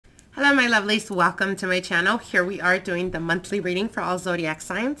Hello my lovelies, welcome to my channel. Here we are doing the monthly reading for all zodiac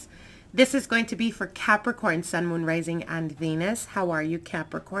signs. This is going to be for Capricorn, Sun, Moon, Rising, and Venus. How are you,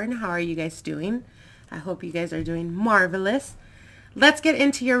 Capricorn? How are you guys doing? I hope you guys are doing marvelous. Let's get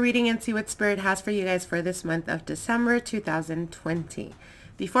into your reading and see what Spirit has for you guys for this month of December 2020.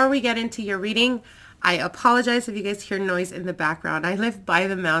 Before we get into your reading, I apologize if you guys hear noise in the background. I live by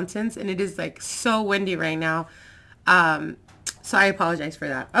the mountains and it is like so windy right now. So I apologize for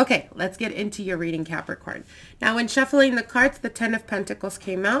that. Okay, let's get into your reading, Capricorn. Now, when shuffling the cards, the Ten of Pentacles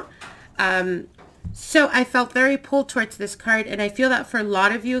came out. So I felt very pulled towards this card, and I feel that for a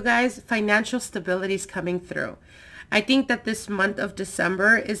lot of you guys, financial stability is coming through. I think that this month of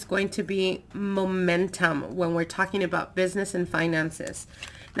December is going to be momentum when we're talking about business and finances.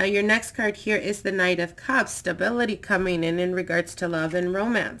 Now, your next card here is the Knight of Cups, stability coming in regards to love and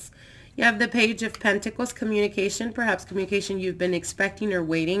romance. You have the Page of Pentacles, communication, perhaps communication you've been expecting or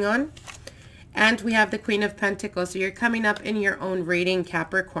waiting on. And we have the Queen of Pentacles. So you're coming up in your own reading,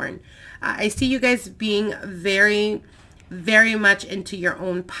 Capricorn. I see you guys being very, very much into your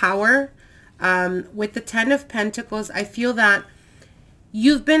own power. With the Ten of Pentacles, I feel that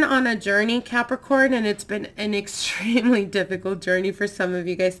you've been on a journey, Capricorn, and it's been an extremely difficult journey for some of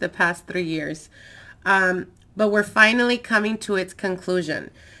you guys the past 3 years. But we're finally coming to its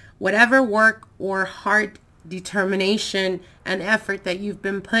conclusion. Whatever work or hard determination and effort that you've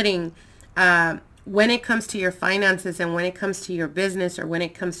been putting when it comes to your finances and when it comes to your business or when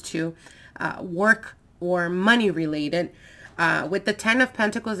it comes to work or money related, with the Ten of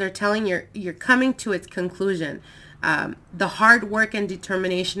Pentacles, they're telling you're coming to its conclusion. The hard work and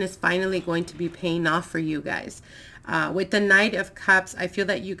determination is finally going to be paying off for you guys. With the Knight of Cups, I feel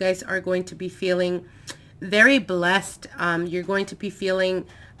that you guys are going to be feeling very blessed. You're going to be feeling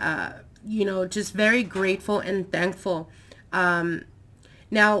just very grateful and thankful.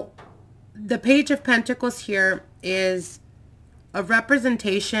 Now, the Page of Pentacles here is a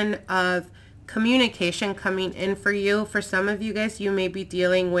representation of communication coming in for you. For some of you guys, you may be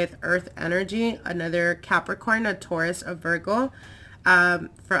dealing with earth energy, another Capricorn, a Taurus, a Virgo. For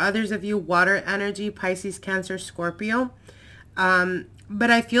others of you, water energy, Pisces, Cancer, Scorpio.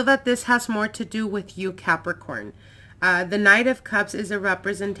 But I feel that this has more to do with you, Capricorn. The Knight of Cups is a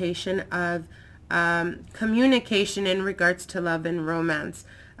representation of communication in regards to love and romance.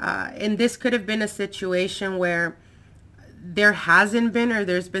 And this could have been a situation where there hasn't been or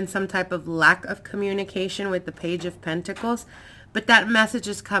there's been some type of lack of communication with the Page of Pentacles. But that message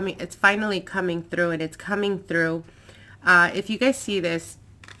is coming. It's finally coming through, and it's coming through. If you guys see this,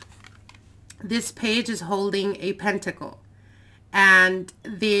 this page is holding a pentacle. And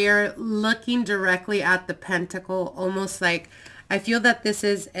they're looking directly at the pentacle, almost like, I feel that this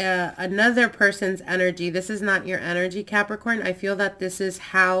is another person's energy. This is not your energy, Capricorn. I feel that this is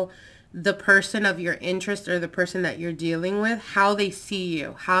how the person of your interest or the person that you're dealing with, how they see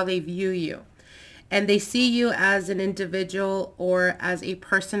you, how they view you. And they see you as an individual or as a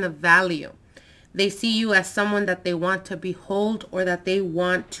person of value. They see you as someone that they want to behold or that they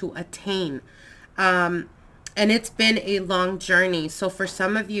want to attain. And it's been a long journey. So for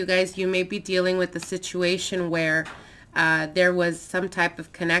some of you guys, you may be dealing with a situation where there was some type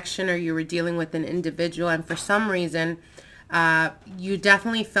of connection or you were dealing with an individual. And for some reason, you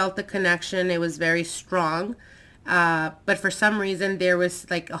definitely felt the connection. It was very strong. But for some reason, there was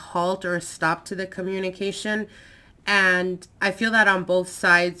like a halt or a stop to the communication. And I feel that on both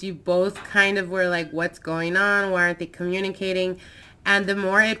sides, you both kind of were like, what's going on? Why aren't they communicating? And the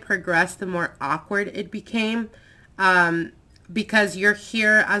more it progressed, the more awkward it became, because you're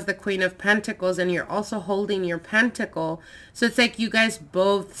here as the Queen of Pentacles and you're also holding your pentacle. So it's like you guys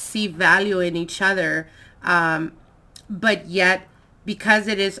both see value in each other, but yet because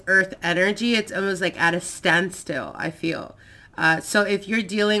it is earth energy, it's almost like at a standstill, I feel. So if you're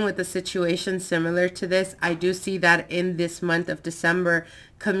dealing with a situation similar to this, I do see that in this month of December,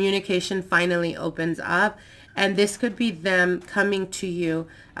 communication finally opens up. And this could be them coming to you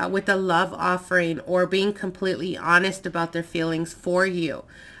with a love offering or being completely honest about their feelings for you.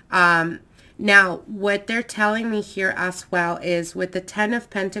 Now, what they're telling me here as well is with the Ten of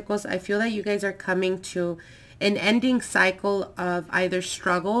Pentacles, I feel that you guys are coming to an ending cycle of either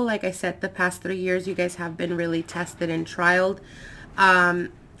struggle. Like I said, the past 3 years, you guys have been really tested and trialed.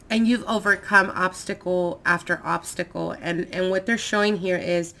 And you've overcome obstacle after obstacle. And what they're showing here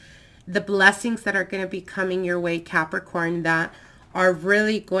is the blessings that are going to be coming your way, Capricorn, that are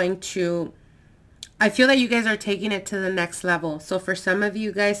really going to, I feel that you guys are taking it to the next level. So for some of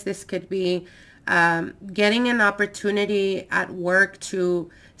you guys, this could be getting an opportunity at work to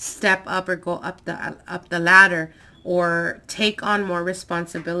step up or go up the ladder, or take on more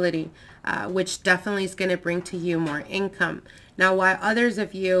responsibility, which definitely is going to bring to you more income. Now, while others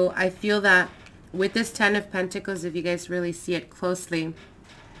of you, I feel that with this Ten of Pentacles, if you guys really see it closely,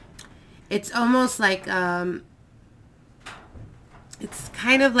 it's almost like, it's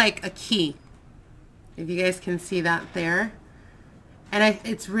kind of like a key, if you guys can see that there. And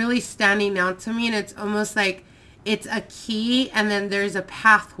it's really standing out to me, and it's almost like it's a key and then there's a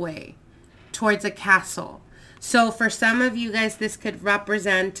pathway towards a castle. So for some of you guys, this could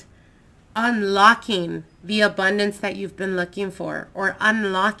represent unlocking the abundance that you've been looking for, or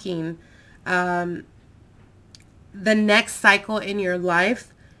unlocking the next cycle in your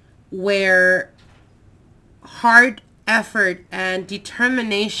life where hard effort and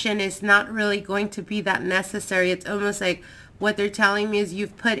determination is not really going to be that necessary. It's almost like what they're telling me is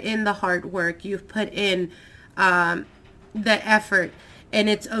you've put in the hard work, you've put in the effort, and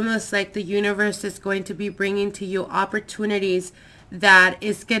it's almost like the universe is going to be bringing to you opportunities that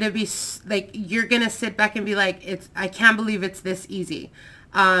is going to be like, you're going to sit back and be like, I can't believe it's this easy.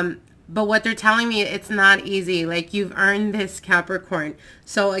 But what they're telling me, it's not easy. Like, you've earned this, Capricorn.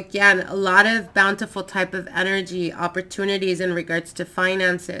 So again, a lot of bountiful type of energy, opportunities in regards to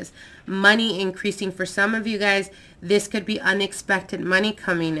finances, money increasing. For some of you guys, this could be unexpected money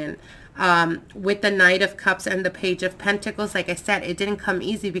coming in. With the Knight of Cups and the Page of Pentacles, like I said, it didn't come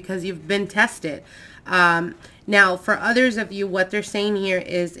easy because you've been tested. Now, for others of you, what they're saying here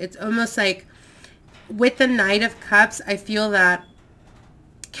is it's almost like with the Knight of Cups, I feel that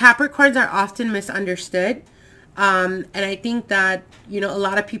Capricorns are often misunderstood. And I think that, you know, a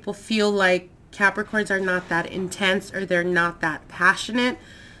lot of people feel like Capricorns are not that intense, or they're not that passionate.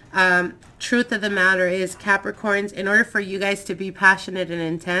 Truth of the matter is, Capricorns, in order for you guys to be passionate and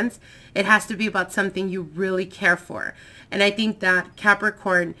intense, it has to be about something you really care for. And I think that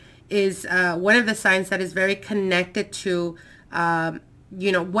Capricorn is one of the signs that is very connected to,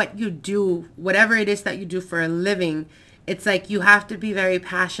 you know, what you do, whatever it is that you do for a living. It's like you have to be very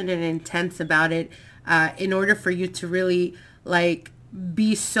passionate and intense about it in order for you to really, like,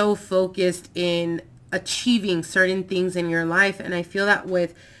 be so focused in achieving certain things in your life. And I feel that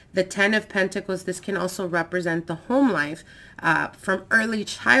with the Ten of Pentacles, this can also represent the home life from early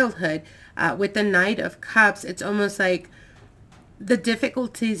childhood. With the Knight of Cups, it's almost like the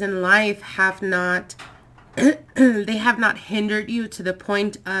difficulties in life have not they have not hindered you to the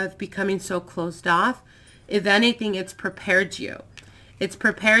point of becoming so closed off. If anything, it's prepared you. It's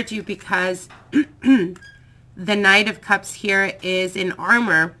prepared you because the Knight of Cups here is in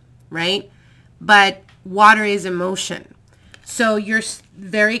armor, right? But water is emotion. So you're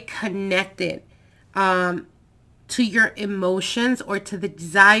very connected to your emotions, or to the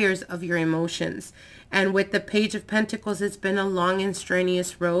desires of your emotions. And with the Page of Pentacles, it's been a long and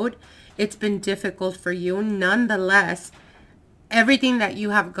strenuous road. It's been difficult for you. Nonetheless, everything that you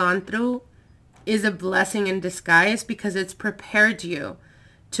have gone through is a blessing in disguise, because it's prepared you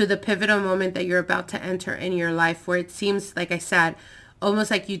to the pivotal moment that you're about to enter in your life, where it seems, like I said,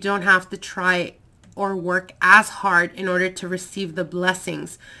 almost like you don't have to try or work as hard in order to receive the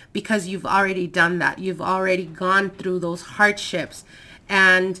blessings, because you've already done that. You've already gone through those hardships.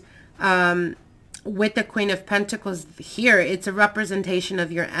 And with the Queen of Pentacles here, it's a representation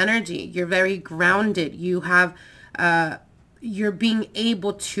of your energy. You're very grounded. You have, you're being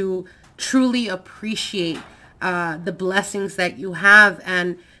able to truly appreciate the blessings that you have,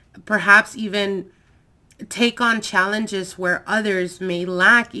 and perhaps even take on challenges where others may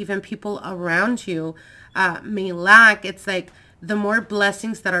lack, even people around you may lack. It's like the more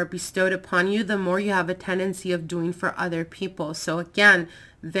blessings that are bestowed upon you, the more you have a tendency of doing for other people. So again,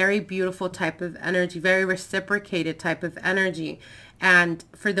 very beautiful type of energy, very reciprocated type of energy. And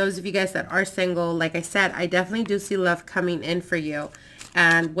for those of you guys that are single, like I said, I definitely do see love coming in for you.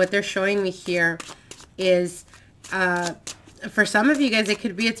 And what they're showing me here is, for some of you guys, it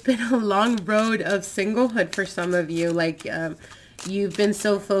could be, it's been a long road of singlehood for some of you. Like, you've been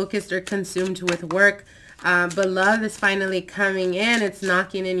so focused or consumed with work, but love is finally coming in. It's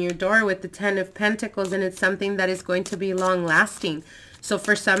knocking in your door with the Ten of Pentacles, and it's something that is going to be long lasting. So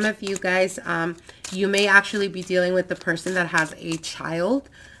for some of you guys, you may actually be dealing with the person that has a child.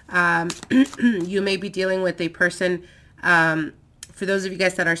 You may be dealing with a person, for those of you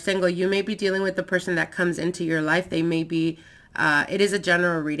guys that are single, you may be dealing with the person that comes into your life. They may be, it is a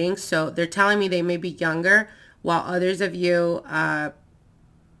general reading, so they're telling me they may be younger, while others of you,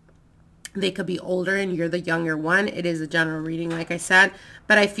 they could be older and you're the younger one. It is a general reading, like I said,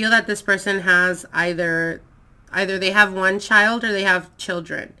 but I feel that this person has either they have one child or they have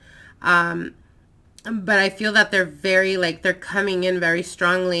children. But I feel that they're very, like, they're coming in very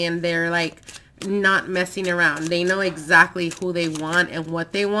strongly, and they're like, not messing around. They know exactly who they want and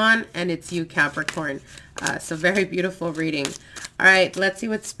what they want, and it's you, Capricorn. So very beautiful reading. All right, let's see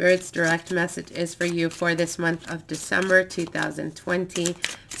what Spirit's direct message is for you for this month of December 2020.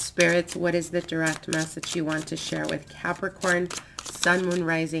 Spirits, what is the direct message you want to share with Capricorn, Sun, Moon,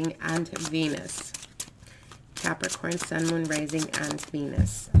 Rising, and Venus? Capricorn, Sun, Moon, Rising, and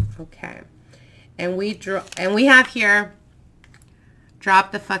Venus. Okay. And we have here,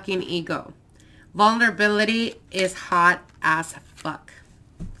 drop the fucking ego. Vulnerability is hot as fuck.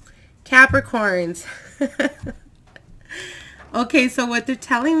 Capricorns. Okay, so what they're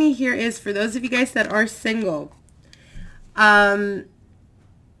telling me here is, for those of you guys that are single,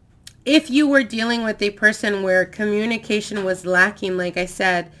 if you were dealing with a person where communication was lacking, like I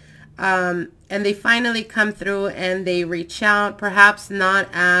said, and they finally come through and they reach out, perhaps not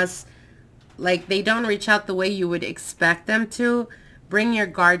as, like, they don't reach out the way you would expect them to, bring your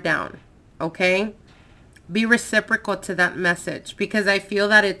guard down, okay? Be reciprocal to that message, because I feel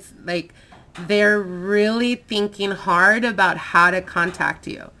that it's like they're really thinking hard about how to contact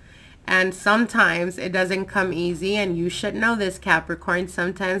you. And sometimes it doesn't come easy, and you should know this, Capricorn.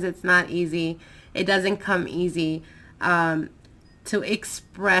 Sometimes it's not easy. It doesn't come easy to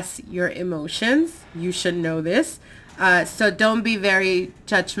express your emotions. You should know this. So don't be very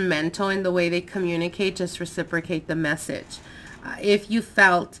judgmental in the way they communicate. Just reciprocate the message. If you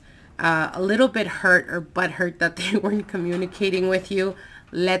felt a little bit hurt or butthurt that they weren't communicating with you,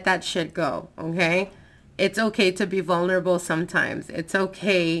 let that shit go, okay? It's okay to be vulnerable sometimes. It's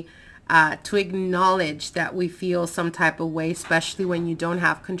okay to acknowledge that we feel some type of way, especially when you don't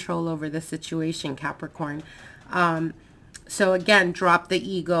have control over the situation, Capricorn. So again, drop the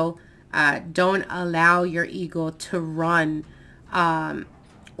ego. Don't allow your ego to run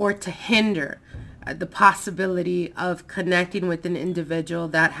or to hinder the possibility of connecting with an individual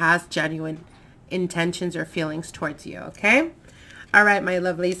that has genuine intentions or feelings towards you, okay? All right, my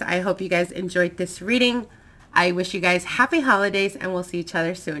lovelies, I hope you guys enjoyed this reading. I wish you guys happy holidays, and we'll see each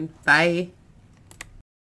other soon. Bye.